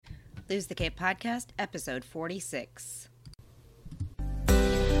Lose the Cape Podcast, episode 46.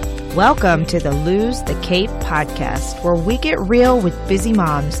 Welcome to the Lose the Cape Podcast, where we get real with busy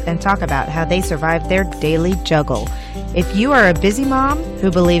moms and talk about how they survive their daily juggle. If you are a busy mom who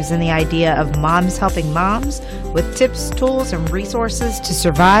believes in the idea of moms helping moms with tips, tools, and resources to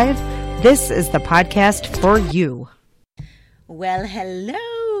survive, this is the podcast for you. Well,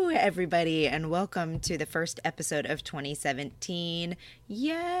 hello, everybody, and welcome to the first episode of 2017.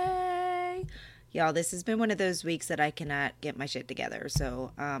 Yay! Y'all, this has been one of those weeks that I cannot get my shit together,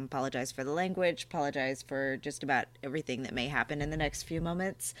 so apologize for the language, apologize for just about everything that may happen in the next few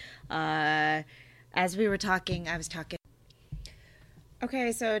moments. As we were talking, I was talking.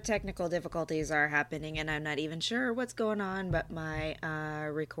 Okay, so technical difficulties are happening, and I'm not even sure what's going on, but my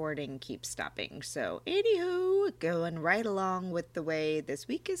recording keeps stopping. So, anywho, going right along with the way this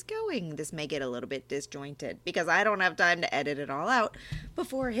week is going. This may get a little bit disjointed, because I don't have time to edit it all out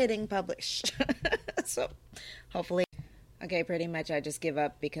before hitting publish. So, hopefully... Okay, pretty much I just give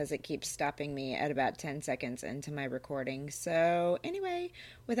up because it keeps stopping me at about 10 seconds into my recording. So anyway,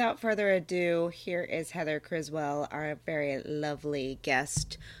 without further ado, here is Heather Criswell, our very lovely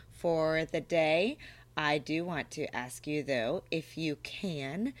guest for the day. I do want to ask you, though, if you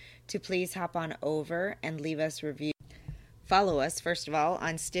can, to please hop on over and leave us reviews. Follow us, first of all,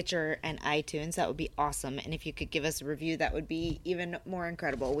 on Stitcher and iTunes. That would be awesome. And if you could give us a review, that would be even more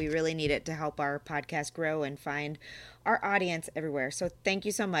incredible. We really need it to help our podcast grow and find our audience everywhere. So thank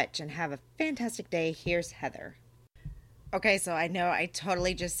you so much and have a fantastic day. Here's Heather. Okay, so I know I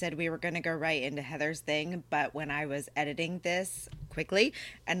totally just said we were going to go right into Heather's thing, but when I was editing this quickly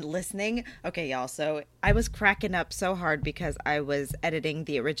and listening, okay, y'all, so I was cracking up so hard because I was editing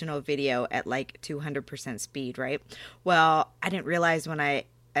the original video at like 200% speed, right? Well, I didn't realize when I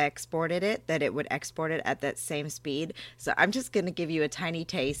exported it that it would export it at that same speed. So I'm just going to give you a tiny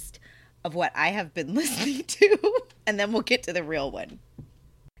taste of what I have been listening to, and then we'll get to the real one.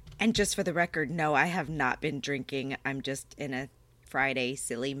 And just for the record, no, I have not been drinking. I'm just in a Friday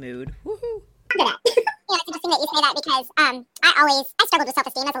silly mood. Woohoo! It's interesting that you say that because I struggled with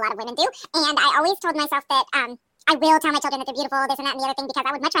self-esteem, as a lot of women do, and I always told myself that I will tell my children that they're beautiful, this and that and the other thing, because I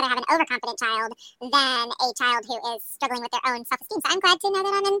would much rather have an overconfident child than a child who is struggling with their own self-esteem. So I'm glad to know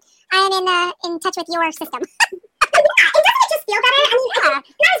that I'm in touch with your system. Yeah, and doesn't it just feel better? I mean, I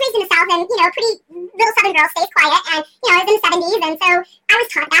was raised in the South, and, pretty little Southern girl stays quiet, and, I was in the 70s, and so I was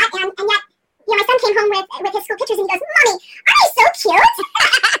taught that, and yet, my son came home with his school pictures, and he goes, "Mommy, are they so cute?"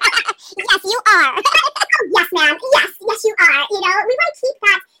 Yes, you are. Oh, yes, ma'am. Yes, you are. We want to keep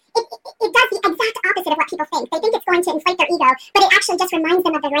that. It does the exact opposite of what people think. They think it's going to inflate their ego, but it actually just reminds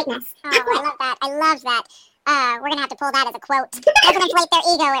them of their greatness. Oh, I love that. I love that. We're going to have to pull that as a quote. Doesn't inflate their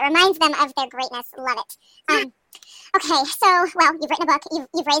ego. It reminds them of their greatness. Love it. Okay, so, well, you've written a book.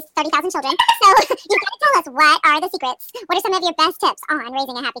 You've raised 30,000 children. So you've got to tell us, what are the secrets? What are some of your best tips on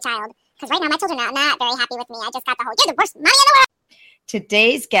raising a happy child? Because right now my children are not very happy with me. I just got the whole, "You're the worst mommy in the world."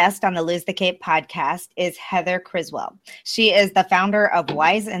 Today's guest on the Lose the Cape podcast is Heather Criswell. She is the founder of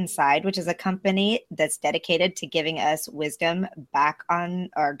Wise Inside, which is a company that's dedicated to giving us wisdom back on,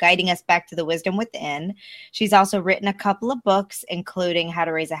 or guiding us back to the wisdom within. She's also written a couple of books, including How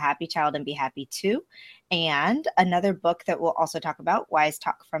to Raise a Happy Child and Be Happy Too, and another book that we'll also talk about, Wise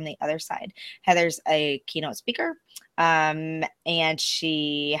Talk from the Other Side. Heather's a keynote speaker, and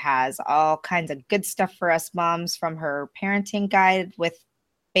she has all kinds of good stuff for us moms, from her parenting guide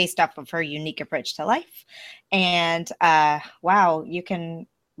based off of her unique approach to life. And wow, you can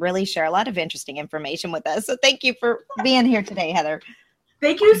really share a lot of interesting information with us. So thank you for being here today, Heather.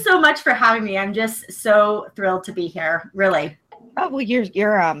 Thank you so much for having me. I'm just so thrilled to be here, really. Oh, well,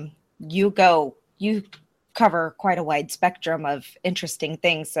 you cover quite a wide spectrum of interesting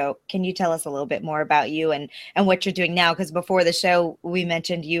things. So can you tell us a little bit more about you and what you're doing now? Because before the show, we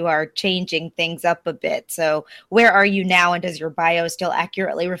mentioned you are changing things up a bit. So where are you now, and does your bio still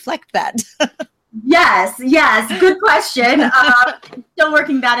accurately reflect that? Yes. Good question. Still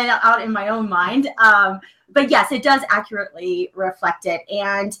working that out in my own mind. But yes, it does accurately reflect it.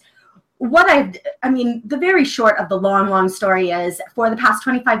 And the very short of the long story is, for the past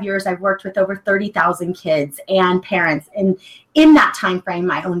 25 years, I've worked with over 30,000 kids and parents. And in that time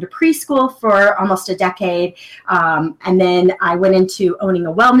frame, I owned a preschool for almost a decade. And then I went into owning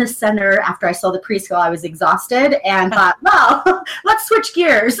a wellness center. After I sold the preschool, I was exhausted and thought, well, let's switch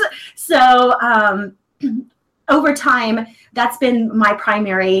gears. So over time, that's been my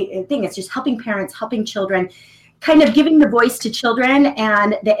primary thing. It's just helping parents, helping children, kind of giving the voice to children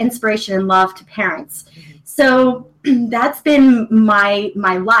and the inspiration and love to parents. So that's been my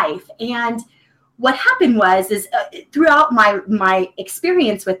life. And what happened is throughout my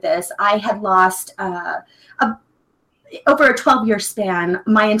experience with this, I had lost over a 12-year span,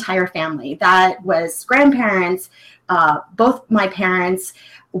 my entire family. That was grandparents, both my parents.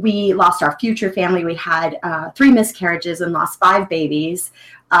 We lost our future family. We had 3 miscarriages and lost 5 babies,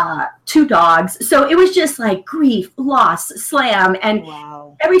 2 dogs. So it was just like grief, loss, slam. And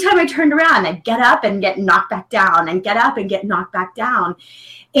Wow. every time I turned around, I'd get up and get knocked back down and get up and get knocked back down.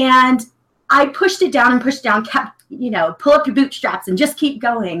 And I pushed it down and pushed down, kept, pull up your bootstraps and just keep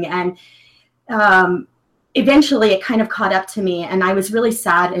going. And eventually it kind of caught up to me, and I was really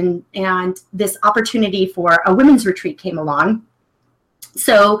sad. And this opportunity for a women's retreat came along.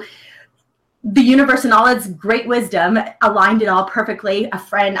 So the universe in all its great wisdom aligned it all perfectly. A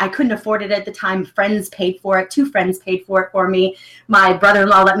friend, I couldn't afford it at the time. Friends paid for it. 2 friends paid for it for me. My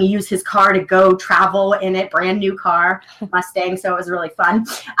brother-in-law let me use his car to go travel in it, brand new car, Mustang. So it was really fun.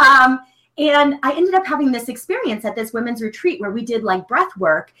 And I ended up having this experience at this women's retreat where we did like breath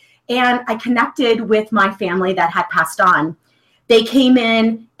work. And I connected with my family that had passed on. They came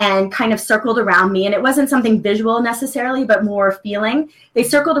in and kind of circled around me, and it wasn't something visual necessarily, but more feeling. They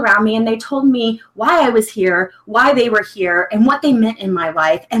circled around me and they told me why I was here, why they were here, and what they meant in my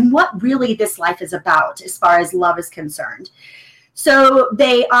life, and what really this life is about as far as love is concerned. So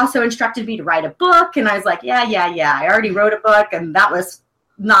they also instructed me to write a book, and I was like, yeah. I already wrote a book, and that was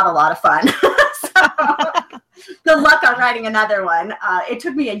not a lot of fun. Good luck on writing another one. It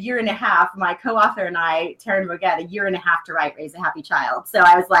took me 1.5 years. My co-author and I, Taryn Boget, 1.5 years to write Raise a Happy Child. So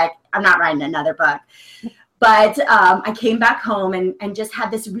I was like, I'm not writing another book. But I came back home and just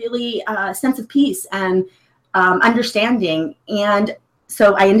had this really sense of peace and understanding. And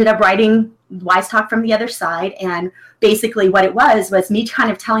so I ended up writing Wise Talk from the Other Side. And basically what it was me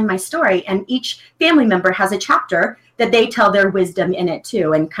kind of telling my story. And each family member has a chapter that they tell their wisdom in it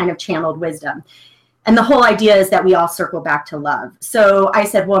too, and kind of channeled wisdom. And the whole idea is that we all circle back to love. So I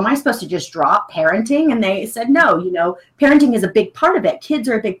said, well, am I supposed to just drop parenting? And they said, no, parenting is a big part of it. Kids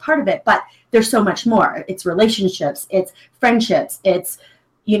are a big part of it, but there's so much more. It's relationships, it's friendships, it's,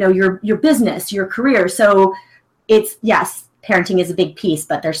 your business, your career. So it's, yes, parenting is a big piece,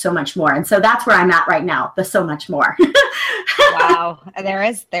 but there's so much more. And so that's where I'm at right now. The so much more. Wow. There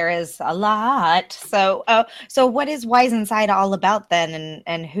is a lot. So what is Wise Inside all about then?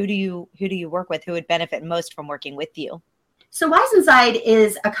 And who do you work with? Who would benefit most from working with you? So Wise Inside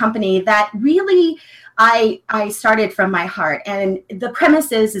is a company that really I started from my heart. And the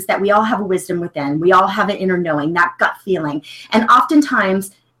premise is that we all have a wisdom within. We all have an inner knowing, that gut feeling. And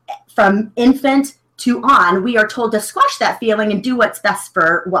oftentimes from infant to on, we are told to squash that feeling and do what's best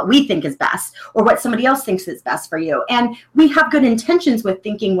for what we think is best, or what somebody else thinks is best for you. And we have good intentions with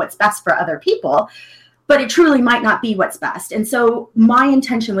thinking what's best for other people, but it truly might not be what's best. And so my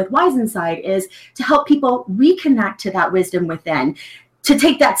intention with Wise Inside is to help people reconnect to that wisdom within, to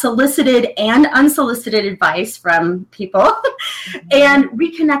take that solicited and unsolicited advice from people and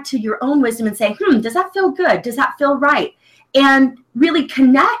reconnect to your own wisdom and say, does that feel good? Does that feel right? And really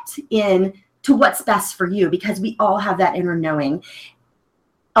connect in to what's best for you, because we all have that inner knowing.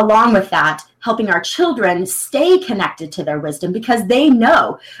 Along with that, helping our children stay connected to their wisdom, because they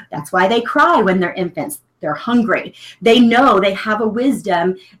know. That's why they cry when they're infants. They're hungry. They know they have a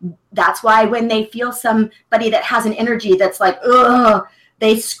wisdom. That's why when they feel somebody that has an energy that's like, ugh,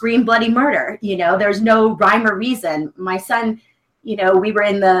 they scream bloody murder. There's no rhyme or reason. My son, we were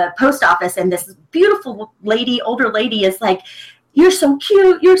in the post office, and this beautiful lady, older lady, is like, you're so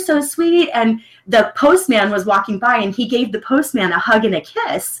cute, you're so sweet. And the postman was walking by, and he gave the postman a hug and a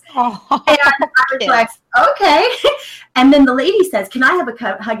kiss. And I was like, okay. And then the lady says, can I have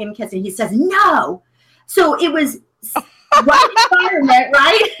a hug and kiss? And he says, no. So it was right environment,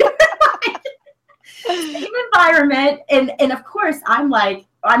 right? Same environment. And of course,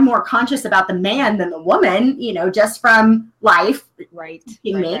 I'm more conscious about the man than the woman, just from life. Right.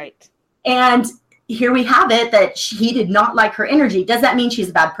 And here we have it that he did not like her energy. Does that mean she's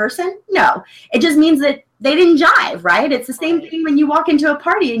a bad person? No. It just means that they didn't jive, right? It's the same thing when you walk into a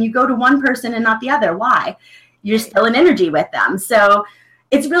party and you go to one person and not the other. Why? You're still in energy with them. So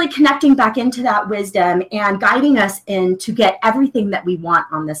it's really connecting back into that wisdom and guiding us in to get everything that we want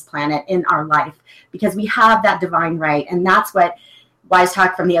on this planet in our life, because we have that divine right. And that's what Wise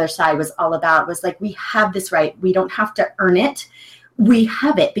Talk from the Other Side was all about, was like, we have this right. We don't have to earn it. We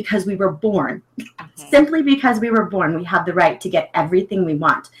have it because we were born. Simply because we were born, we have the right to get everything we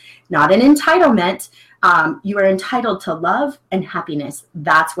want. Not an entitlement. You are entitled to love and happiness.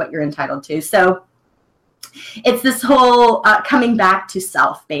 That's what you're entitled to. So it's this whole coming back to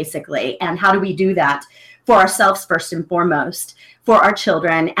self, basically. And how do we do that? for ourselves first and foremost, for our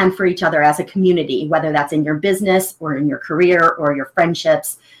children, and for each other as a community, whether that's in your business or in your career or your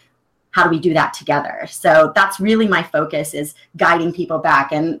friendships. How do we do that together? So that's really my focus, is guiding people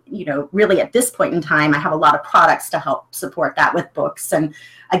back. And, really at this point in time, I have a lot of products to help support that, with books and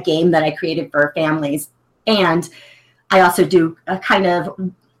a game that I created for families. And I also do a kind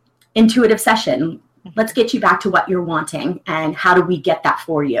of intuitive session. Let's get you back to what you're wanting, and how do we get that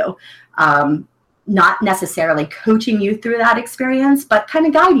for you? Not necessarily coaching you through that experience, but kind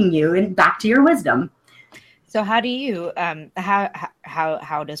of guiding you and back to your wisdom. So how do you,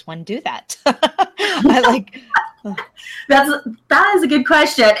 how does one do that? That is a good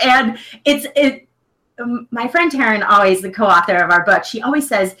question. And my friend Taryn, always the co-author of our book, she always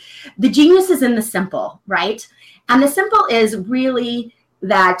says, the genius is in the simple, right? And the simple is really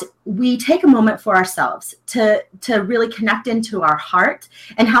that we take a moment for ourselves to really connect into our heart.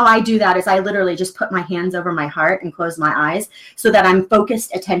 And how I do that is I literally just put my hands over my heart and close my eyes, so that I'm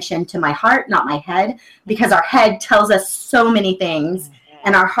focused attention to my heart, not my head, because our head tells us so many things.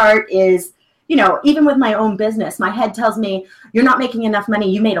 And our heart is, even with my own business, my head tells me, you're not making enough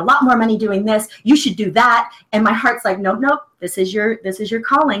money. You made a lot more money doing this. You should do that. And my heart's like, nope. This is your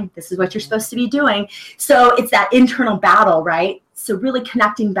calling. This is what you're supposed to be doing. So it's that internal battle, right? So really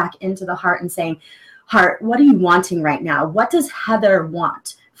connecting back into the heart and saying, heart, what are you wanting right now? What does Heather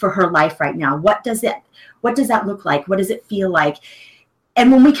want for her life right now? What does that look like? What does it feel like?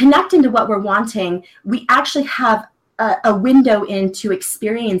 And when we connect into what we're wanting, we actually have a window into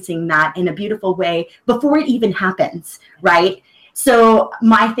experiencing that in a beautiful way before it even happens, right? So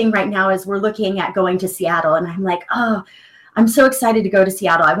my thing right now is we're looking at going to Seattle, and I'm like, oh, I'm so excited to go to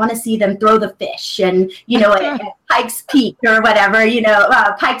Seattle. I want to see them throw the fish, and, at Pike's Peak or whatever,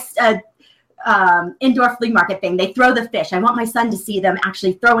 Pike's indoor flea market thing. They throw the fish. I want my son to see them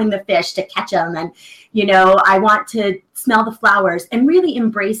actually throwing the fish to catch them. And, I want to smell the flowers, and really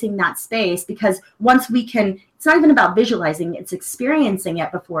embracing that space, because once we can, it's not even about visualizing, it's experiencing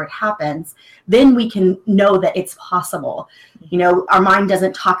it before it happens. Then we can know that it's possible. Our mind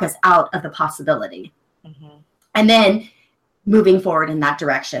doesn't talk us out of the possibility. Mm-hmm. And then moving forward in that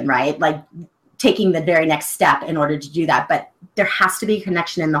direction, right? Like taking the very next step in order to do that. But there has to be a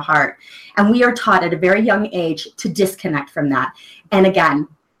connection in the heart. And we are taught at a very young age to disconnect from that. And again,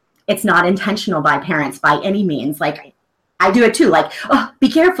 it's not intentional by parents by any means. Like, I do it too. Like, oh, be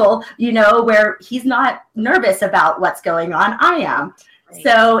careful, where he's not nervous about what's going on. I am. Right.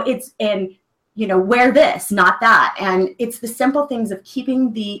 So it's wear this, not that. And it's the simple things of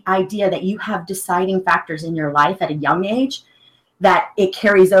keeping the idea that you have deciding factors in your life at a young age, that it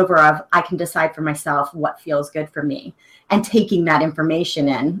carries over of, I can decide for myself what feels good for me, and taking that information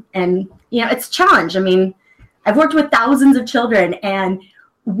in. And, it's a challenge. I mean, I've worked with thousands of children, and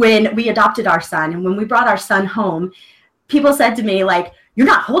when we adopted our son, and when we brought our son home, people said to me, like, you're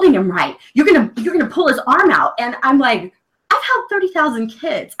not holding him right. You're gonna pull his arm out. And I'm like, I've held 30,000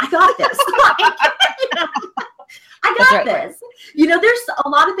 kids. I got this. I got this. There's a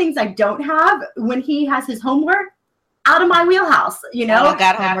lot of things I don't have. When he has his homework, out of my wheelhouse, I don't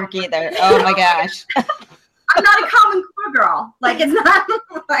got homework either. Oh my gosh. I'm not a Common Core girl. Like, it's not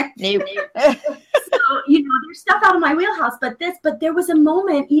like, nope. So, there's stuff out of my wheelhouse, but there was a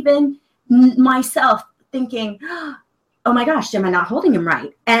moment, even myself thinking, oh my gosh, am I not holding him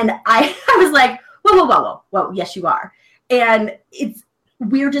right? And I was like, whoa, yes, you are. And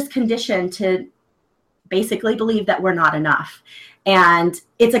we're just conditioned to basically believe that we're not enough. And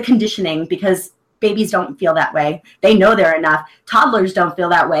it's a conditioning, because babies don't feel that way. They know they're enough. Toddlers don't feel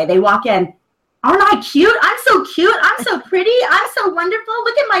that way. They walk in, aren't I cute? I'm so cute. I'm so pretty. I'm so wonderful.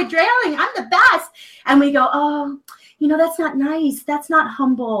 Look at my drailing. I'm the best. And we go, oh, that's not nice. That's not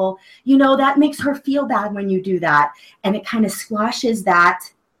humble. That makes her feel bad when you do that. And it kind of squashes that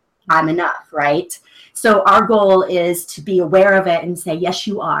I'm enough, right? So our goal is to be aware of it and say, yes,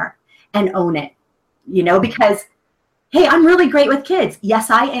 you are, and own it, because, hey, I'm really great with kids.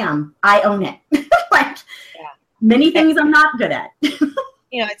 Yes, I am. I own it. Many things I'm not good at.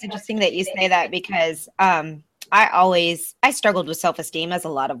 It's interesting that you say that, because I struggled with self-esteem, as a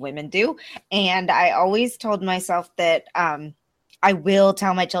lot of women do. And I always told myself that I will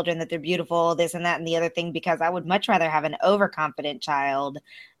tell my children that they're beautiful, this and that and the other thing, because I would much rather have an overconfident child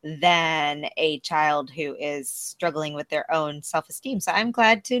than a child who is struggling with their own self-esteem. So I'm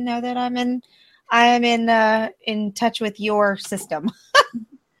glad to know that I'm in touch with your system.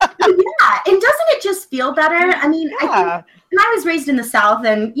 Yeah. And doesn't it just feel better? I mean, I was raised in the South,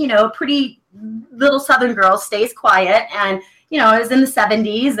 and, pretty little Southern girl stays quiet. And, I was in the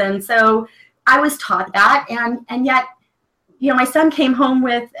 70s. And so I was taught that. And yet, my son came home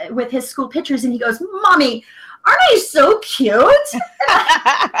with his school pictures and he goes, "Mommy, aren't I so cute?"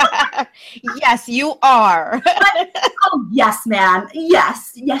 Yes, you are. Oh, yes, man.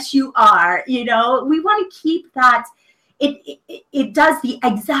 Yes, you are. We want to keep that. It does the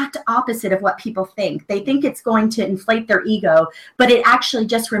exact opposite of what people think. They think it's going to inflate their ego, but it actually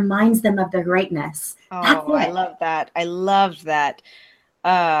just reminds them of their greatness. Oh, I love that. I love that.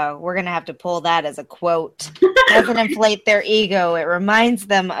 We're going to have to pull that as a quote. Doesn't inflate their ego. It reminds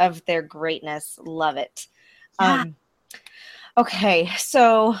them of their greatness. Love it. Yeah. Okay.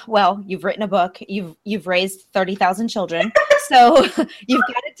 So, well, you've written a book. You've raised 30,000 children. So you've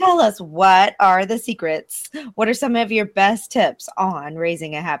got to tell us, what are the secrets? What are some of your best tips on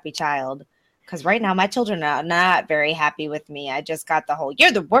raising a happy child? Because right now my children are not very happy with me. I just got the whole,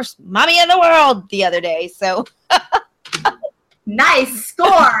 "You're the worst mommy in the world" the other day. So nice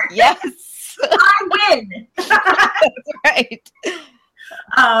score. Yes. I win. That's right.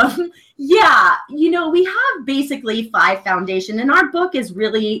 Yeah, we have basically 5 foundation, and our book is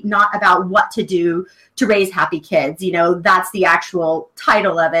really not about what to do to raise happy kids. That's the actual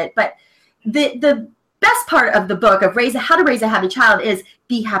title of it. But the best part of the book of how to raise a happy child is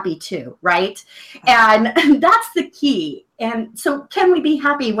be happy too, right? And that's the key. And so can we be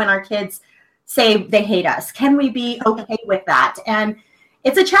happy when our kids say they hate us? Can we be okay with that? And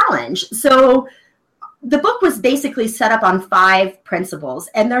it's a challenge. So the book was basically set up on 5 principles,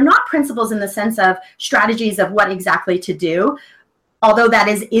 and they're not principles in the sense of strategies of what exactly to do, although that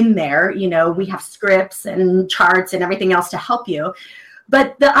is in there. We have scripts and charts and everything else to help you.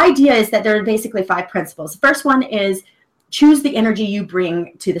 But the idea is that there are basically 5 principles. The first one is choose the energy you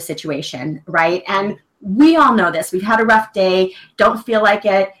bring to the situation, right? And we all know this. We've had a rough day, don't feel like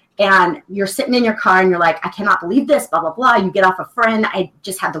it, and you're sitting in your car and you're like, "I cannot believe this, blah, blah, blah." You get off a friend. "I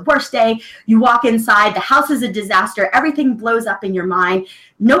just had the worst day." You walk inside, the house is a disaster. Everything blows up in your mind.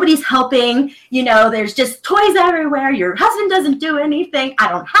 Nobody's helping. There's just toys everywhere. Your husband doesn't do anything. "I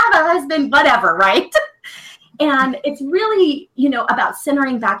don't have a husband," whatever, right? And it's really, about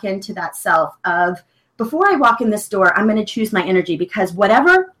centering back into that self of, before I walk in this door, I'm going to choose my energy, because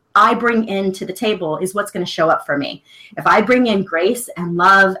whatever I bring into the table is what's going to show up for me. If I bring in grace and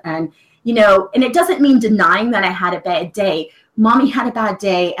love and, and it doesn't mean denying that I had a bad day. Mommy had a bad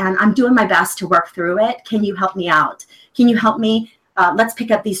day and I'm doing my best to work through it. Can you help me out? Can you help me? Let's pick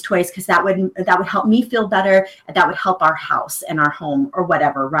up these toys, because that would help me feel better. And that would help our house and our home or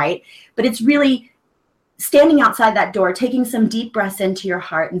whatever, right? But it's really standing outside that door, taking some deep breaths into your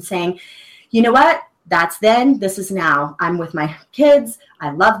heart and saying, "You know what? That's then, this is now. I'm with my kids.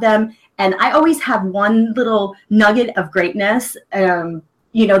 I love them." And I always have one little nugget of greatness,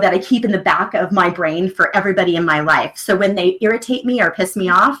 that I keep in the back of my brain for everybody in my life. So when they irritate me or piss me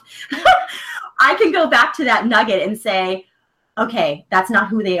off, I can go back to that nugget and say, "Okay, that's not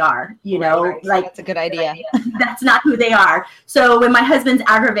who they are." Right. Like, that's a good idea. That's not who they are. So when my husband's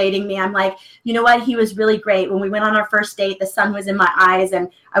aggravating me, I'm like, "You know what? He was really great. When we went on our first date, the sun was in my eyes and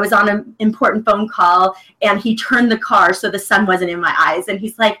I was on an important phone call and he turned the car so the sun wasn't in my eyes." And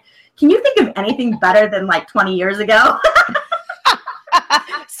he's like, "Can you think of anything better than like 20 years ago?"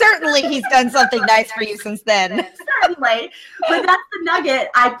 Certainly he's done something nice for you since then. Certainly. But that's the nugget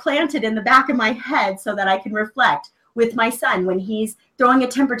I planted in the back of my head so that I can reflect with my son when he's throwing a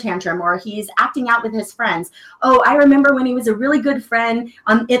temper tantrum or he's acting out with his friends. "Oh, I remember when he was a really good friend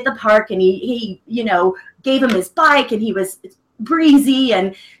at the park and he gave him his bike and he was breezy."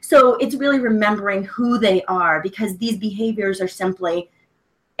 And so it's really remembering who they are, because these behaviors are simply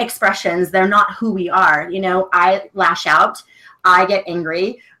expressions. They're not who we are. I lash out, I get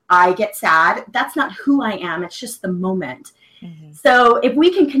angry, I get sad. That's not who I am. It's just the moment. Mm-hmm. So if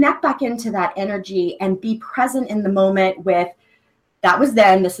we can connect back into that energy and be present in the moment with, that was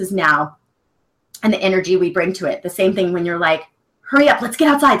then, this is now, and the energy we bring to it. The same thing when you're like, "Hurry up, let's get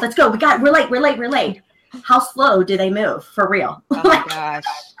outside, let's go. We're late. How slow do they move, for real? Oh my gosh.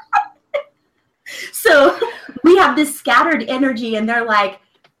 So we have this scattered energy and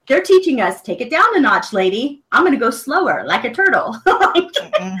they're teaching us, "Take it down a notch, lady. I'm going to go slower like a turtle."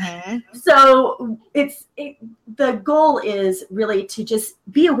 Mm-hmm. So the goal is really to just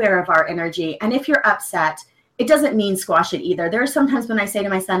be aware of our energy. And if you're upset, it doesn't mean squash it either. There are sometimes when I say to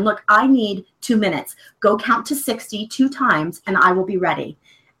my son, "Look, I need 2 minutes. Go count to 60 2 times and I will be ready.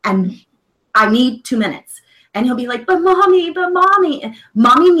 And I need 2 minutes." And he'll be like, but mommy.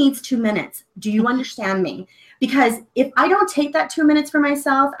 Mommy needs 2 minutes. Do you understand me? Because if I don't take that 2 minutes for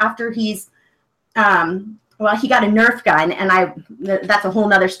myself after he's, he got a Nerf gun, and that's a whole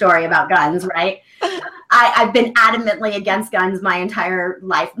nother story about guns, right? I've been adamantly against guns my entire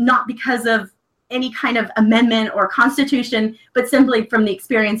life, not because of any kind of amendment or constitution, but simply from the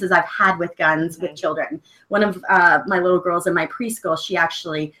experiences I've had with guns with children. One of my little girls in my preschool, she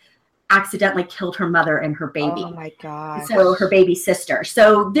actually accidentally killed her mother and her baby. Oh my gosh. So her baby sister.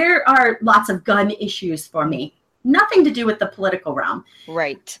 So there are lots of gun issues for me. Nothing to do with the political realm.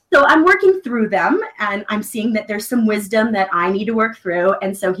 Right. So I'm working through them, and I'm seeing that there's some wisdom that I need to work through.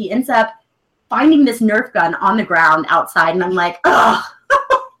 And so he ends up finding this Nerf gun on the ground outside, and I'm like, ugh.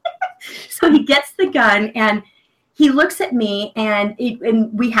 So he gets the gun, and he looks at me, and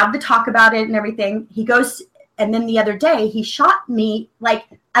we have the talk about it and everything. He goes, and then the other day, he shot me, like,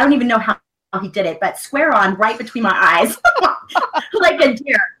 I don't even know how he did it, but square on right between my eyes, like a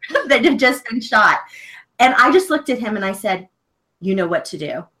deer that had just been shot. And I just looked at him and I said, you know what to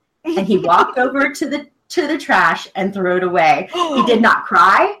do. And he walked over to the trash and threw it away. He did not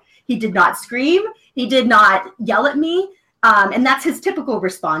cry. He did not scream. He did not yell at me. And that's his typical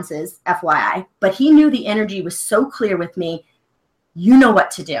responses, FYI. But he knew the energy was so clear with me. You know what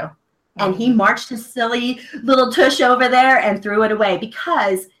to do. And he marched his silly little tush over there and threw it away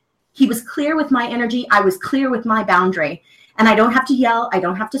because he was clear with my energy. I was clear with my boundary. And I don't have to yell. I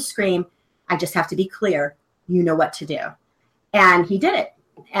don't have to scream. I just have to be clear. You know what to do. And he did it.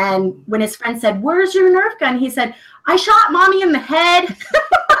 And when his friend said, where's your Nerf gun? He said, I shot mommy in the head.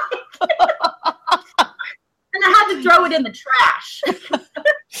 And I had to throw it in the trash.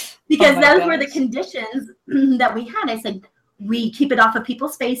 Because those were the conditions that we had. I said, we keep it off of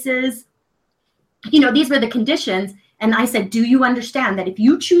people's faces. You know, these were the conditions. And I said, do you understand that if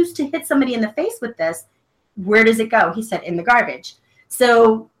you choose to hit somebody in the face with this, where does it go? He said, in the garbage.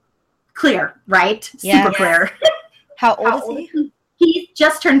 So clear, right? Yes. Super clear. How old is he? He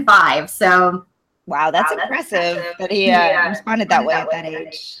just turned 5. So wow, that's impressive that he responded that way at that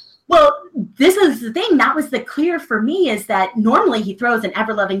age. Well, this is the thing. That was the clear for me, is that normally he throws an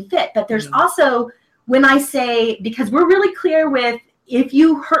ever-loving fit. But there's also, when I say, because we're really clear with, if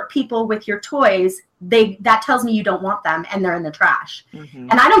you hurt people with your toys, that tells me you don't want them and they're in the trash.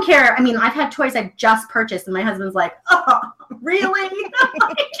 And I don't care. I mean, I've had toys I've just purchased and my husband's like, oh, really?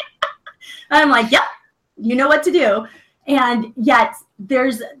 I'm like, yep, you know what to do. And yet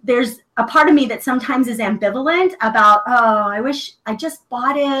there's a part of me that sometimes is ambivalent about, oh, I wish I just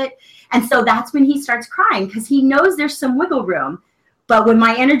bought it. And so that's when he starts crying, because he knows there's some wiggle room. But when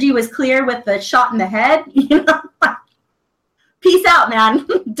my energy was clear with the shot in the head, you know, peace out, man.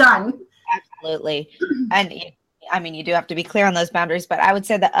 Done. Absolutely. And I mean, you do have to be clear on those boundaries, but I would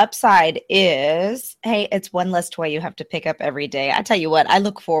say the upside is, hey, it's one less toy you have to pick up every day. I tell you what, I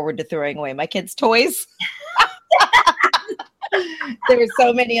look forward to throwing away my kids' toys. There's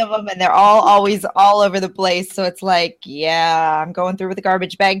so many of them, and they're always all over the place. So it's like, yeah, I'm going through with a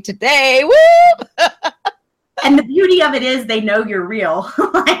garbage bag today. Woo! And the beauty of it is they know you're real.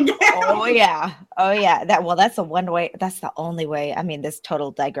 Oh yeah. That's the one way. That's the only way. I mean, this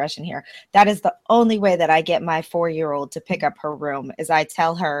total digression here. That is the only way that I get my 4-year-old to pick up her room, is I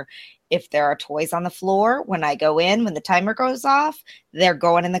tell her, if there are toys on the floor, when I go in, when the timer goes off, they're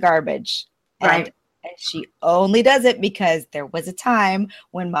going in the garbage. Right. And she only does it because there was a time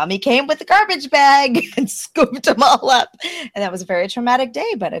when mommy came with the garbage bag and scooped them all up. And that was a very traumatic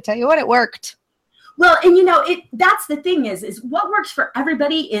day, but I tell you what, it worked. Well, and you know, that's the thing is what works for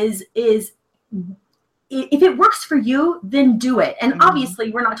everybody is if it works for you, then do it. And obviously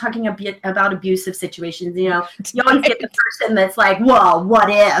we're not talking about abusive situations. You know, you always get the person that's like, well, what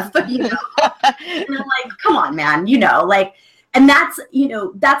if, you know, and I'm like, come on, man, you know, like, and that's, you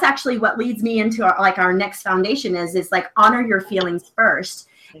know, that's actually what leads me into our next foundation is like, honor your feelings first.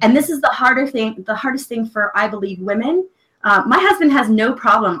 And this is the hardest thing for, I believe, women. My husband has no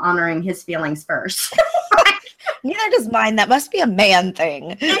problem honoring his feelings first. Neither does mine. That must be a man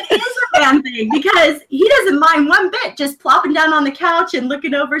thing. It is a man thing, because he doesn't mind one bit just plopping down on the couch and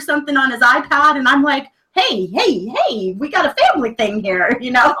looking over something on his iPad. And I'm like, hey, we got a family thing here,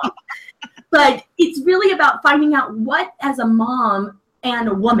 you know? But it's really about finding out what, as a mom and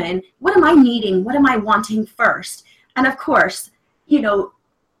a woman, what am I needing? What am I wanting first? And of course, you know,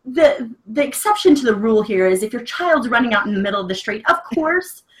 the exception to the rule here is if your child's running out in the middle of the street, of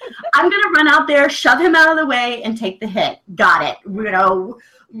course, I'm going to run out there, shove him out of the way, and take the hit. Got it. You know,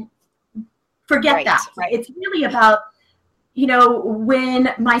 forget that. Right. It's really about, you know,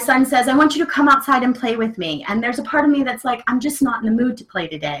 when my son says, I want you to come outside and play with me. And there's a part of me that's like, I'm just not in the mood to play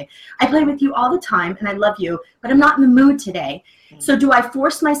today. I play with you all the time and I love you, but I'm not in the mood today. So do I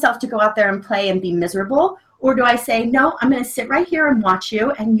force myself to go out there and play and be miserable? Or do I say, no, I'm going to sit right here and watch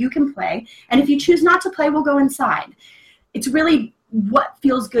you and you can play. And if you choose not to play, we'll go inside. It's really what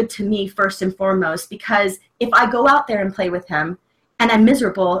feels good to me first and foremost, because if I go out there and play with him and I'm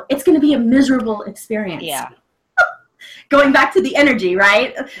miserable, it's going to be a miserable experience. Yeah. Going back to the energy,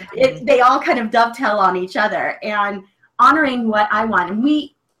 right? They all kind of dovetail on each other, and honoring what I want. And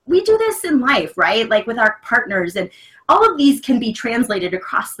we do this in life, right? Like with our partners, and all of these can be translated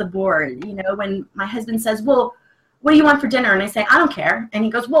across the board. You know, when my husband says, well, what do you want for dinner? And I say, I don't care. And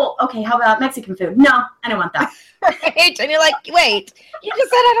he goes, well, okay, how about Mexican food? No, I don't want that. Right. And you're like, wait, you just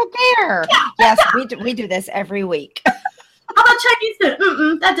said I don't care. Yeah. Yes, we do this every week. How about Chinese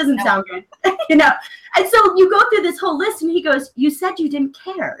food? That doesn't sound good. You know? And so you go through this whole list, and he goes, you said you didn't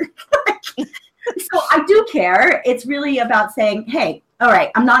care. So I do care. It's really about saying, hey, all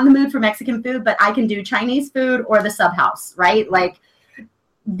right, I'm not in the mood for Mexican food, but I can do Chinese food or the sub house, right? Like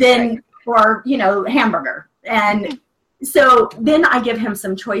then, or, you know, hamburger. And so then I give him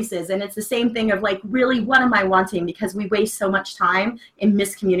some choices, and it's the same thing of like, really, what am I wanting? Because we waste so much time in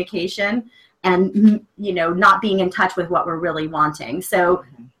miscommunication and, you know, not being in touch with what we're really wanting. So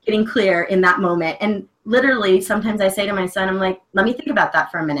getting clear in that moment. And literally sometimes I say to my son, I'm like, let me think about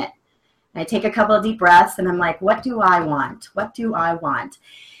that for a minute. And I take a couple of deep breaths, and I'm like, what do I want? What do I want?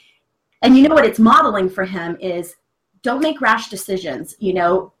 And you know what it's modeling for him is, don't make rash decisions, you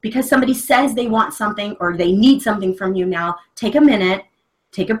know, because somebody says they want something or they need something from you now. Take a minute,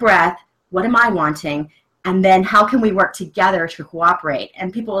 take a breath. What am I wanting? And then how can we work together to cooperate?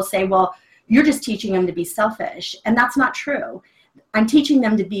 And people will say, well, you're just teaching them to be selfish. And that's not true. I'm teaching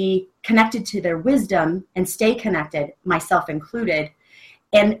them to be connected to their wisdom and stay connected, myself included.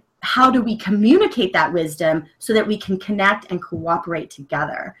 And how do we communicate that wisdom so that we can connect and cooperate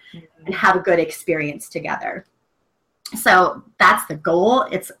together and have a good experience together? So that's the goal.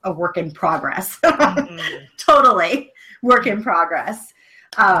 It's a work in progress. Totally work in progress.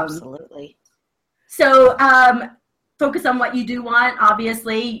 Absolutely. So focus on what you do want.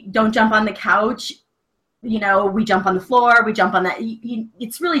 Obviously, don't jump on the couch. You know, we jump on the floor, we jump on that.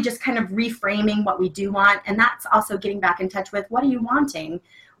 It's really just kind of reframing what we do want. And that's also getting back in touch with, what are you wanting?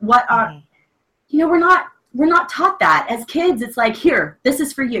 What are, you know, we're not taught that as kids. It's like, here, this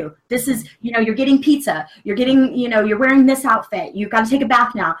is for you. This is, you know, you're getting pizza. You're getting, you know, you're wearing this outfit. You've got to take a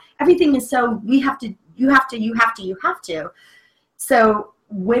bath now. Everything is so, you have to. So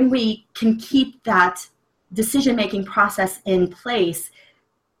when we can keep that decision-making process in place,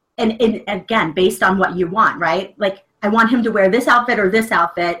 and again, based on what you want, right? Like, I want him to wear this outfit or this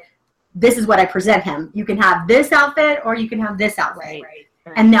outfit. This is what I present him. You can have this outfit or you can have this outfit. Right.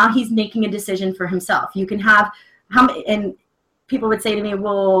 And now he's making a decision for himself. You can have, and people would say to me,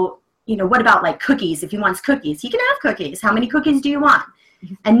 well, you know, what about like cookies? If he wants cookies, he can have cookies. How many cookies do you want?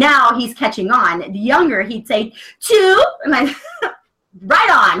 And now he's catching on. The younger, he'd say 2, and I, right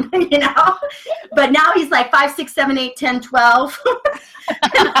on, you know. But now he's like 5, 6, 7, 8, 10, 12.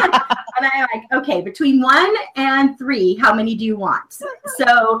 And I'm like, okay, between 1 and 3, how many do you want?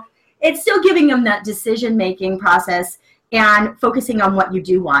 So it's still giving them that decision-making process and focusing on what you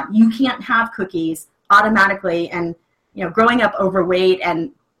do want. You can't have cookies automatically. And, you know, growing up overweight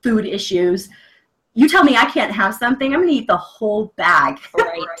and food issues, you tell me I can't have something, I'm going to eat the whole bag.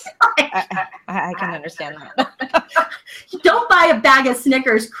 Right. I can understand that. Don't buy a bag of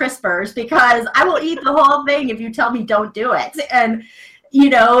Snickers Crispers, because I will eat the whole thing if you tell me don't do it. And, you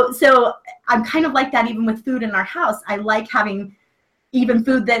know, so I'm kind of like that even with food in our house. I like having even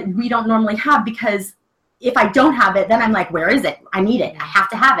food that we don't normally have, because if I don't have it, then I'm like, where is it? I need it. I have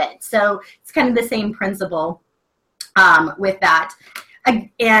to have it. So it's kind of the same principle with that.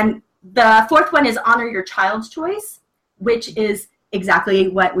 And the fourth one is honor your child's choice, which is exactly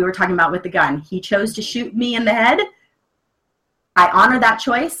what we were talking about with the gun. He chose to shoot me in the head. I honor that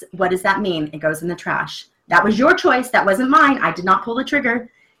choice. What does that mean? It goes in the trash. That was your choice. That wasn't mine. I did not pull the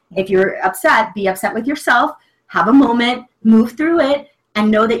trigger. If you're upset, be upset with yourself. Have a moment, move through it, and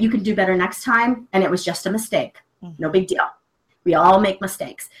know that you can do better next time. And it was just a mistake. No big deal. We all make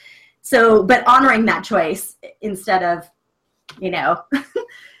mistakes. So, but honoring that choice instead of, you know,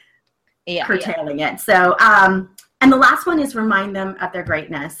 curtailing it. So, and the last one is remind them of their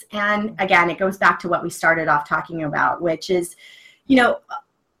greatness. And again, it goes back to what we started off talking about, which is, you know,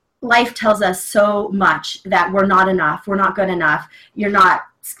 life tells us so much that we're not enough. We're not good enough. You're not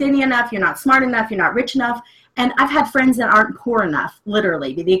skinny enough. You're not smart enough. You're not rich enough. And I've had friends that aren't poor enough,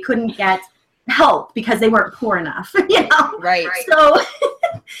 literally. They couldn't get help because they weren't poor enough, you know? Right. So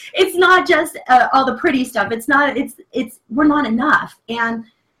it's not just all the pretty stuff. It's we're not enough. And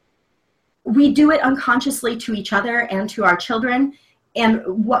we do it unconsciously to each other and to our children. And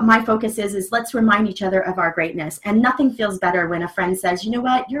what my focus is let's remind each other of our greatness. And nothing feels better when a friend says, you know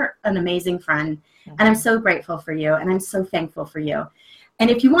what, you're an amazing friend. And I'm so grateful for you. And I'm so thankful for you. And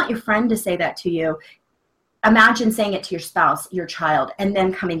if you want your friend to say that to you, imagine saying it to your spouse, your child, and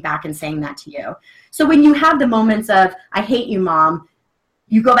then coming back and saying that to you. So when you have the moments of, I hate you, Mom,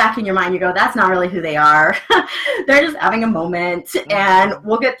 you go back in your mind, you go, that's not really who they are. They're just having a moment, and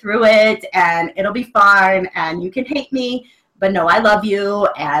we'll get through it, and it'll be fine, and you can hate me, but no, I love you,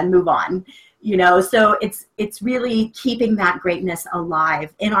 and move on. So it's really keeping that greatness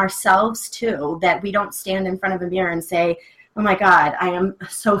alive in ourselves too, that we don't stand in front of a mirror and say, oh my God, I am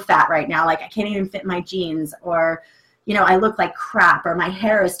so fat right now. Like I can't even fit my jeans, or, I look like crap, or my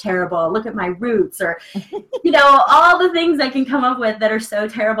hair is terrible. Look at my roots, or, all the things I can come up with that are so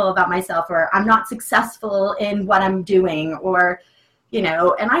terrible about myself, or I'm not successful in what I'm doing, or, and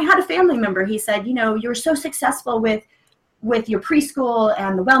I had a family member, he said, you're so successful with your preschool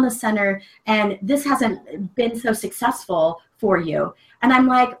and the wellness center, and this hasn't been so successful for you. And I'm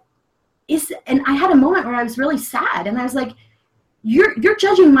like, and I had a moment where I was really sad, and I was like, you're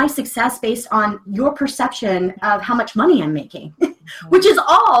judging my success based on your perception of how much money I'm making, which is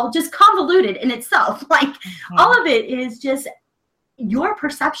all just convoluted in itself. Like all of it is just your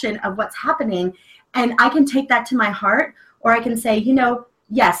perception of what's happening. And I can take that to my heart, or I can say,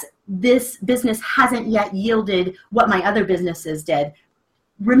 yes, this business hasn't yet yielded what my other businesses did.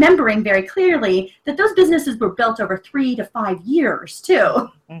 Remembering very clearly that those businesses were built over 3 to 5 years too.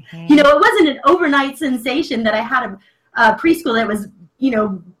 It wasn't an overnight sensation that I had a preschool that was,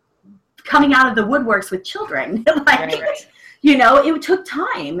 coming out of the woodworks with children. It took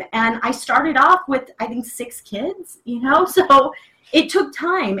time. And I started off with, I think, 6 kids, so it took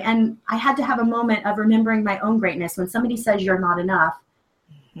time. And I had to have a moment of remembering my own greatness. When somebody says you're not enough,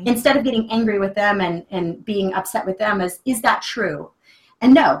 instead of getting angry with them and being upset with them, is that true?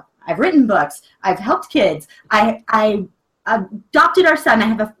 And no, I've written books. I've helped kids. I adopted our son. I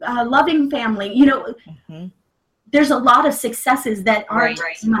have a loving family. There's a lot of successes that aren't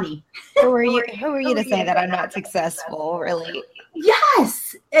money. Who are you to say that I'm not successful, really?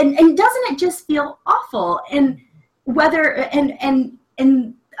 Yes. And doesn't it just feel awful? And whether, and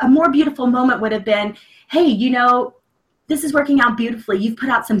a more beautiful moment would have been, hey, this is working out beautifully. You've put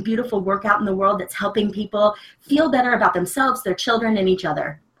out some beautiful work out in the world that's helping people feel better about themselves, their children, and each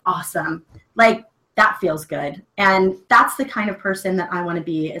other. Awesome. Like, that feels good. And that's the kind of person that I want to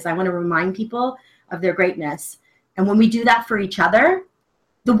be, is I want to remind people of their greatness. And when we do that for each other,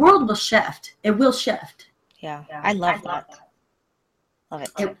 the world will shift. It will shift. Yeah. I love that. Love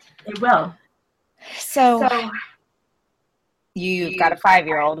it. It will. So you've got a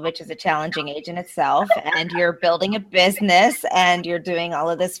 5-year-old, which is a challenging age in itself, and you're building a business and you're doing all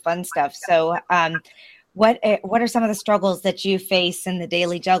of this fun stuff. So what are some of the struggles that you face in the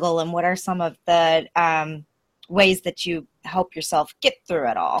daily juggle, and what are some of the ways that you help yourself get through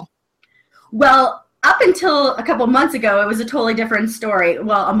it all? Well, up until a couple months ago, it was a totally different story.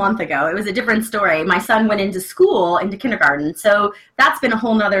 Well, a month ago, it was a different story. My son went into kindergarten. So that's been a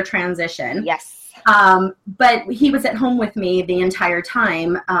whole nother transition. Yes. But he was at home with me the entire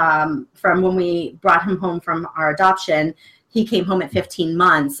time from when we brought him home from our adoption. He came home at 15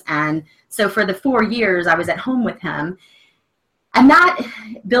 months. And so for the 4 years, I was at home with him. And that,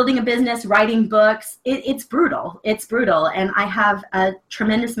 building a business, writing books, it's brutal. It's brutal. And I have a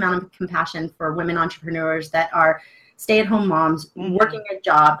tremendous amount of compassion for women entrepreneurs that are stay-at-home moms, working a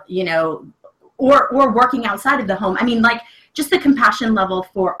job, or working outside of the home. I mean, like, just the compassion level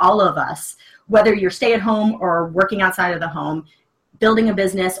for all of us, whether you're stay-at-home or working outside of the home, building a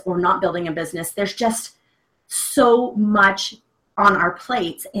business or not building a business, there's just so much on our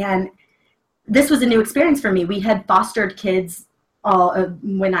plates. And this was a new experience for me. We had fostered kids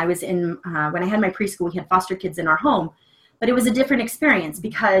when I was when I had my preschool, we had foster kids in our home, but it was a different experience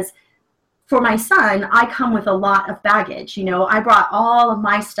because for my son, I come with a lot of baggage. I brought all of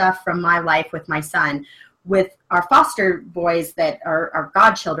my stuff from my life with my son. With our foster boys that are our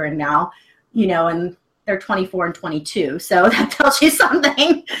godchildren now, and they're 24 and 22. So that tells you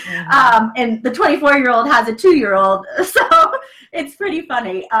something. And the 24-year-old has a 2-year-old. So it's pretty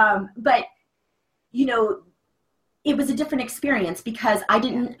funny. But, it was a different experience because I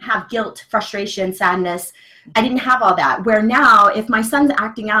didn't have guilt, frustration, sadness. I didn't have all that. Where now, if my son's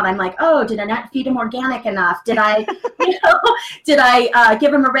acting out, I'm like, oh, did I not feed him organic enough? Did I, did I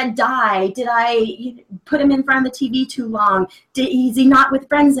give him a red dye? Did I put him in front of the TV too long? Is he not with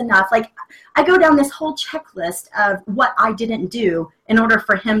friends enough? Like, I go down this whole checklist of what I didn't do in order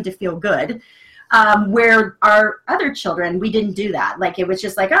for him to feel good. Where our other children, we didn't do that. Like, it was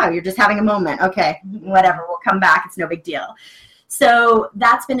just like, oh, you're just having a moment. Okay, whatever, we'll come back. It's no big deal. So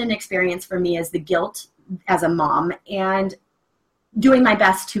that's been an experience for me, as the guilt as a mom, and doing my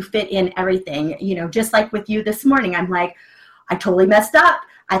best to fit in everything. Just like with you this morning, I'm like, I totally messed up.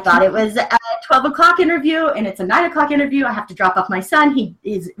 I thought it was a 12 o'clock interview, and it's a 9 o'clock interview. I have to drop off my son. He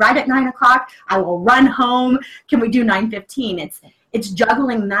is right at 9 o'clock. I will run home. Can we do 9:15? It's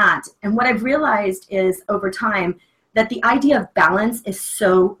juggling that. And what I've realized is over time that the idea of balance is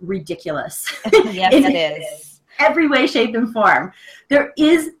so ridiculous. Yes, it is. Every way, shape, and form. There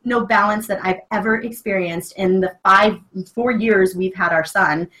is no balance that I've ever experienced in the 4 years we've had our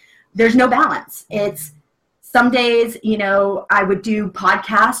son. There's no balance. It's some days, I would do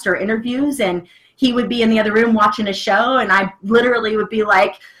podcasts or interviews, and he would be in the other room watching a show, and I literally would be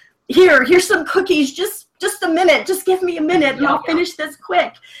like, here's some cookies, just a minute, just give me a minute, and I'll finish this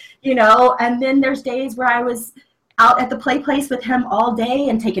quick, And then there's days where I was out at the play place with him all day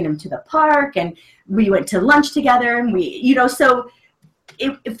and taking him to the park, and we went to lunch together, and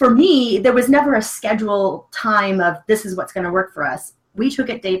for me, there was never a scheduled time of this is what's going to work for us. We took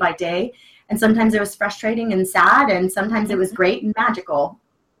it day by day, and sometimes it was frustrating and sad, and sometimes it was great and magical.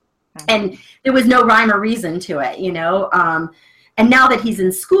 And there was no rhyme or reason to it, And now that he's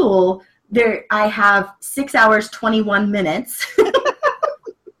in school, I have 6 hours, 21 minutes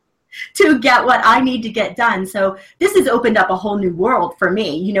to get what I need to get done. So this has opened up a whole new world for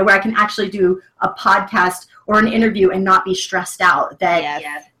me, where I can actually do a podcast or an interview and not be stressed out that,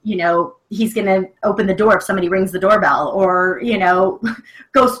 he's going to open the door if somebody rings the doorbell, or,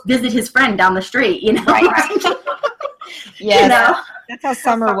 go visit his friend down the street, Right. Yes. That's how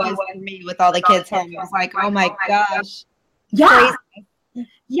summer was for me with all the kids home. It was like, oh my gosh. Yeah. Crazy.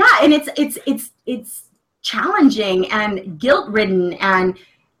 Yeah. And it's challenging and guilt-ridden, and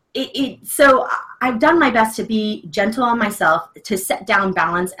so I've done my best to be gentle on myself, to set down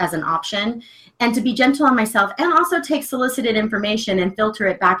balance as an option, and to be gentle on myself, and also take solicited information and filter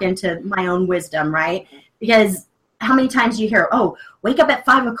it back into my own wisdom, right? Because how many times do you hear, wake up at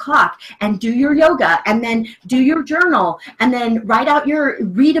 5 o'clock and do your yoga, and then do your journal, and then read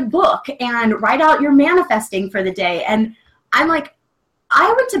a book and write out your manifesting for the day. And I'm like,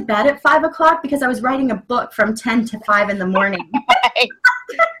 I went to bed at 5 o'clock because I was writing a book from 10 to 5 in the morning.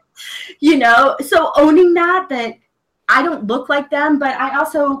 So owning that I don't look like them, but I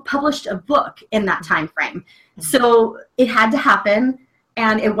also published a book in that time frame. So it had to happen,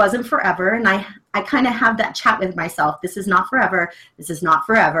 and it wasn't forever. And I kind of have that chat with myself. This is not forever. This is not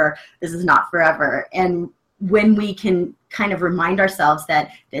forever. This is not forever. And when we can kind of remind ourselves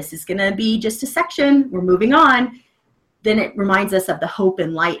that this is going to be just a section, we're moving on, then it reminds us of the hope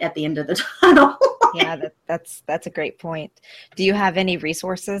and light at the end of the tunnel. Yeah, that's a great point. Do you have any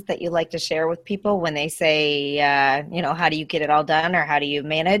resources that you like to share with people when they say, how do you get it all done, or how do you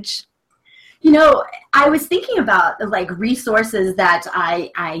manage? I was thinking about resources that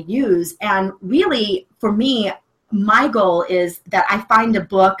I use, and really for me, my goal is that I find a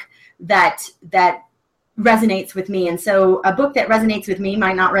book that resonates with me. And so a book that resonates with me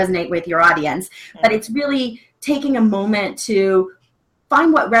might not resonate with your audience, but it's really taking a moment to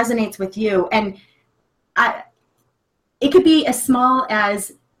find what resonates with you. And it could be as small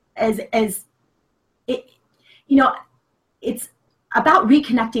as it, it's about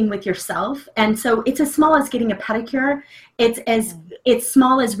reconnecting with yourself. And so it's as small as getting a pedicure. It's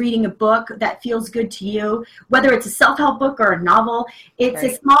small as reading a book that feels good to you, whether it's a self-help book or a novel. It's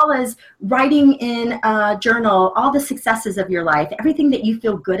as small as writing in a journal all the successes of your life, everything that you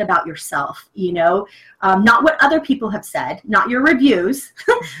feel good about yourself, not what other people have said, not your reviews,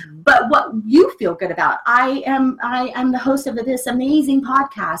 but what you feel good about. I am the host of this amazing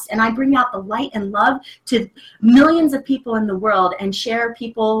podcast, and I bring out the light and love to millions of people in the world and share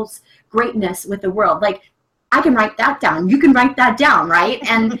people's greatness with the world. I can write that down. You can write that down, right?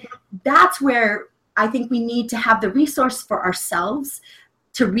 And that's where I think we need to have the resource for ourselves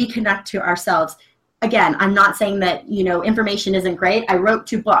to reconnect to ourselves. Again, I'm not saying that, information isn't great. I wrote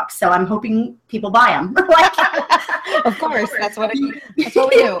 2 books, so I'm hoping people buy them. Of course, that's what we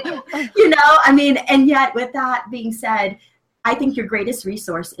do. And yet with that being said, I think your greatest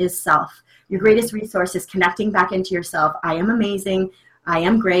resource is self. Your greatest resource is connecting back into yourself. I am amazing. I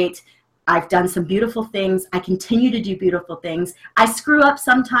am great. I've done some beautiful things. I continue to do beautiful things. I screw up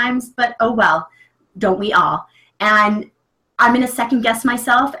sometimes, but oh well, don't we all? And I'm going to second guess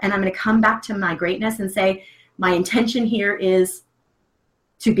myself, and I'm going to come back to my greatness and say, my intention here is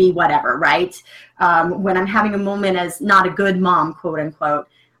to be whatever, right? When I'm having a moment as not a good mom, quote unquote,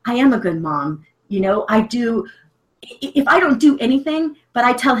 I am a good mom. If I don't do anything, but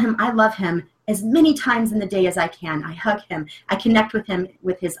I tell him I love him as many times in the day as I can. I hug him. I connect with him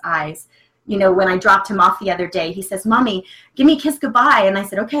with his eyes. When I dropped him off the other day, he says, "Mommy, give me a kiss goodbye." And I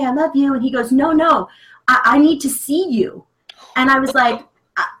said, "Okay, I love you." And he goes, No, I need to see you. And I was like,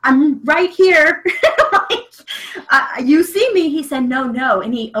 I'm right here. Like, you see me? He said, no.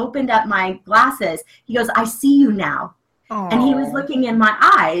 And he opened up my glasses. He goes, I see you now. Aww. And he was looking in my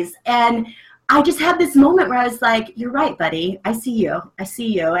eyes. And I just had this moment where I was like, you're right, buddy. I see you.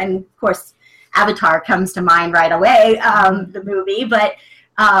 And of course, Avatar comes to mind right away, the movie. But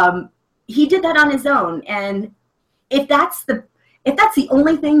he did that on his own. And if that's the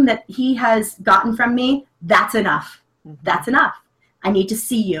only thing that he has gotten from me, that's enough. That's enough. I need to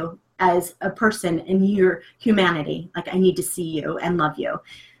see you as a person in your humanity. Like, I need to see you and love you.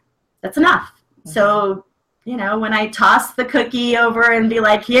 That's enough. So, when I toss the cookie over and be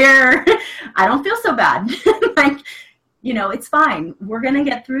like, here, I don't feel so bad. Like, it's fine. We're going to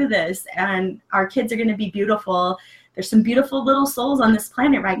get through this, and our kids are going to be beautiful. There's some beautiful little souls on this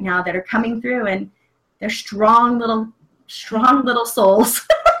planet right now that are coming through, and they're strong little souls.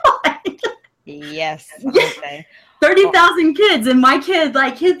 Yes. Okay. 30,000 kids, and my kid,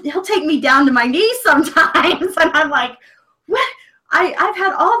 like, he'll take me down to my knees sometimes, and I'm like, what? I've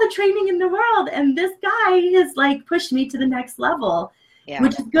had all the training in the world, and this guy has, like, pushed me to the next level,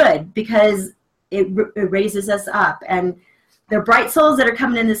 which is good, because it raises us up, and they're bright souls that are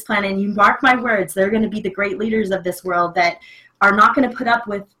coming in this planet, and you mark my words, they're going to be the great leaders of this world that are not going to put up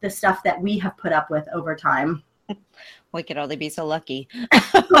with the stuff that we have put up with over time. We could only be so lucky.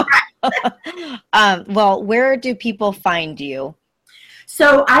 Well, where do people find you?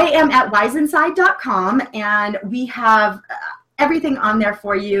 So I am at wiseinside.com, and we have everything on there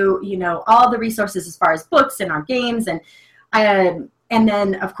for you, all the resources as far as books and our games, and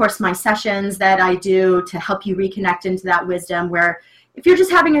then, of course, my sessions that I do to help you reconnect into that wisdom, where if you're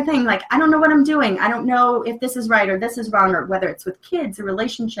just having a thing like, I don't know what I'm doing, I don't know if this is right or this is wrong, or whether it's with kids or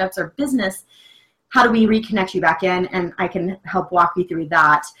relationships or business, how do we reconnect you back in? And I can help walk you through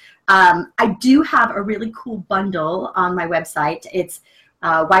that. I do have a really cool bundle on my website. It's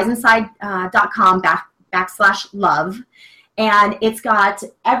wiseinside.com/love. And it's got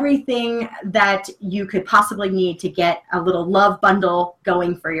everything that you could possibly need to get a little love bundle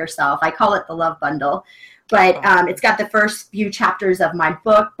going for yourself. I call it the love bundle. But it's got the first few chapters of my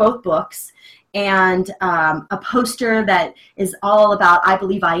book, both books, and a poster that is all about I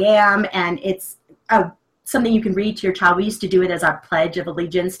Believe I Am. And it's something you can read to your child. We used to do it as our pledge of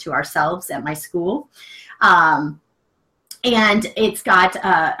allegiance to ourselves at my school. And it's got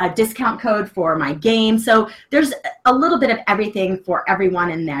a discount code for my game. So there's a little bit of everything for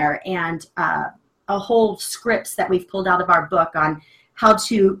everyone in there, and a whole scripts that we've pulled out of our book on how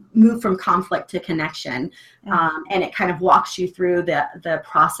to move from conflict to connection. And it kind of walks you through the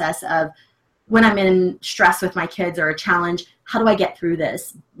process of when I'm in stress with my kids or a challenge, how do I get through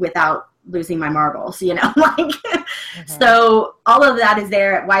this without losing my marbles, So all of that is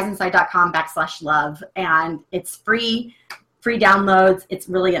there at wiseinside.com/love, and it's free downloads. It's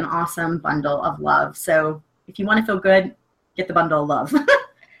really an awesome bundle of love. So if you want to feel good, get the bundle of love.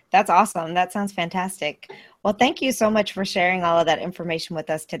 That's awesome. That sounds fantastic. Well, thank you so much for sharing all of that information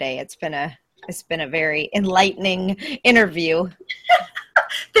with us today. It's been a very enlightening interview.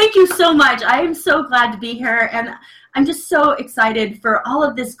 Thank you so much. I am so glad to be here, and I'm just so excited for all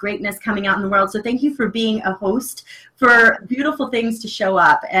of this greatness coming out in the world. So thank you for being a host for beautiful things to show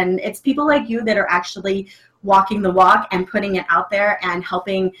up. And it's people like you that are actually walking the walk and putting it out there and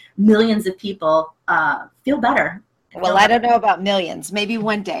helping millions of people feel better. Well, I don't know about millions, maybe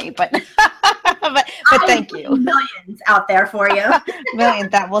one day, but but thank you. Millions out there for you. Millions.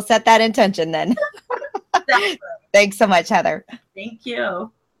 That we'll set that intention then. Thanks so much, Heather. Thank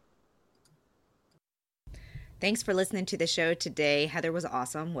you. Thanks for listening to the show today. Heather was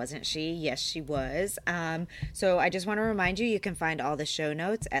awesome, wasn't she? Yes, she was. So I just want to remind you, you can find all the show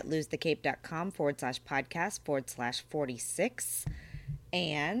notes at losethecape.com/podcast/46.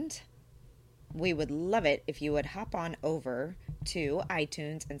 And we would love it if you would hop on over to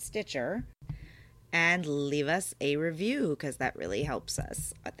iTunes and Stitcher and leave us a review, because that really helps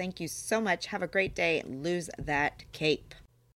us. Thank you so much. Have a great day. Lose that cape.